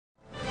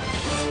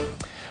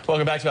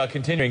Welcome back to our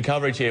continuing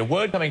coverage here.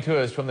 Word coming to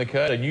us from the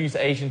Kurd, a news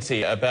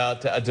agency,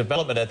 about a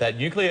development at that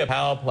nuclear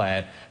power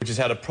plant, which has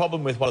had a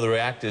problem with one of the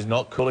reactors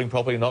not cooling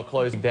properly, not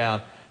closing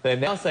down. They're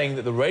now saying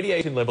that the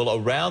radiation level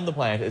around the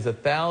plant is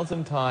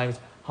 1,000 times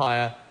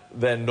higher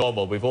than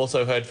normal. We've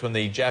also heard from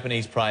the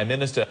Japanese Prime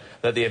Minister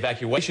that the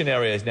evacuation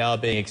area is now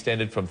being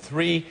extended from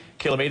 3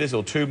 kilometres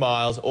or 2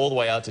 miles all the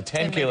way out to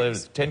 10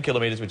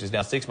 kilometres, which is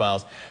now 6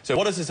 miles. So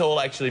what does this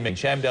all actually mean?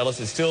 Sham Dallas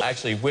is still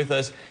actually with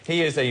us.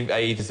 He is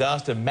a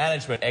disaster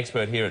management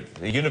expert here at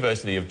the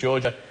University of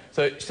Georgia.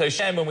 So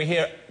Sham, when we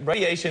hear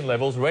radiation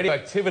levels,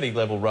 radioactivity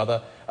level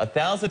rather,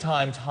 1,000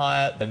 times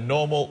higher than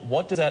normal,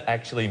 what does that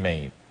actually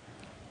mean?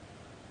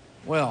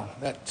 Well,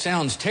 that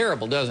sounds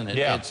terrible, doesn't it?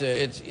 Yeah.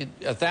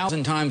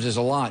 1,000 times is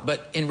a lot,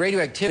 but in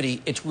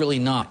radioactivity, it's really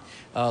not.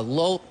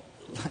 Low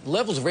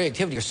levels of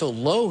radioactivity are so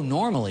low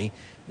normally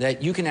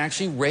that you can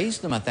actually raise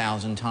them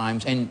 1,000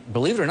 times, and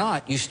believe it or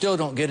not, you still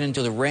don't get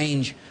into the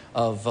range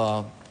of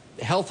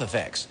health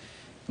effects.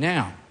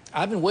 Now,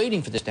 I've been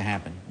waiting for this to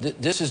happen.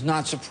 This is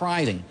not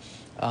surprising.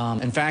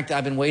 In fact,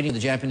 I've been waiting for the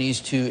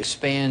Japanese to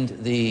expand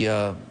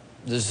the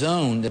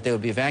zone that they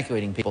would be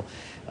evacuating people.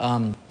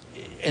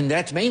 And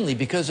that's mainly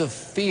because of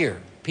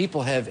fear.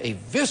 People have a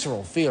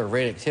visceral fear of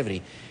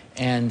radioactivity.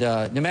 And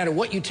no matter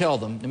what you tell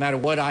them, no matter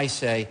what I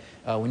say,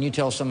 when you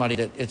tell somebody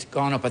that it's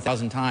gone up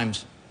 1,000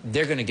 times,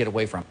 they're going to get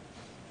away from it.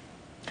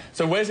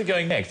 So where's it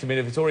going next? I mean,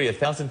 if it's already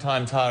 1,000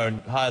 times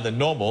higher than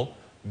normal,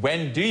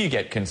 when do you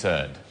get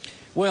concerned?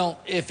 Well,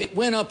 if it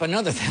went up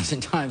another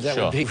 1,000 times, that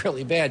would be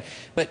really bad.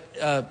 But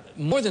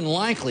more than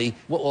likely,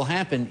 what will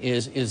happen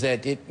is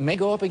that it may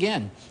go up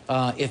again.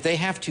 If they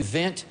have to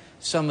vent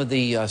some of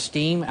the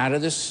steam out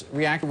of this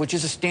reactor, which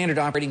is a standard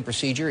operating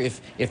procedure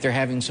if they're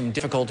having some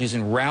difficulties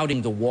in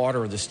routing the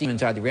water or the steam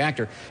inside the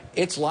reactor,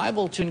 it's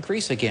liable to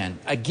increase again.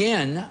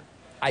 Again,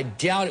 I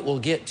doubt it will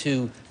get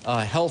to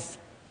health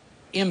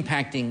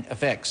impacting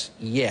effects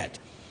yet.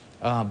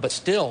 But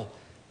still,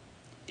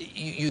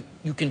 you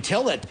can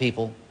tell that to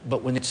people,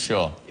 but when it's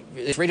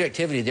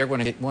radioactivity, they're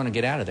going to want to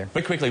get out of there.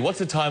 But quickly, what's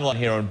the timeline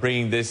here on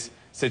bringing this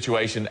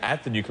situation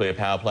at the nuclear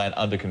power plant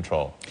under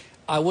control?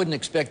 I wouldn't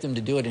expect them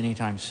to do it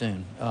anytime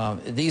soon.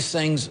 These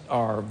things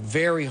are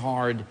very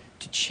hard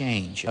to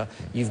change.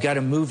 You've got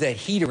to move that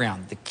heat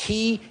around. The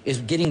key is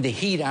getting the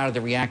heat out of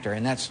the reactor,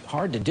 and that's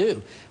hard to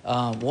do.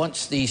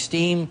 Once the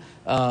steam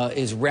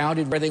is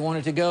routed where they want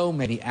it to go,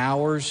 maybe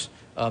hours,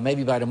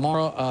 maybe by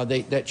tomorrow,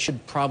 that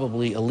should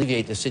probably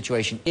alleviate the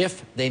situation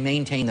if they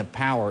maintain the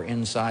power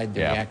inside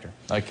the reactor.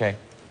 Okay.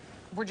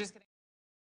 We're just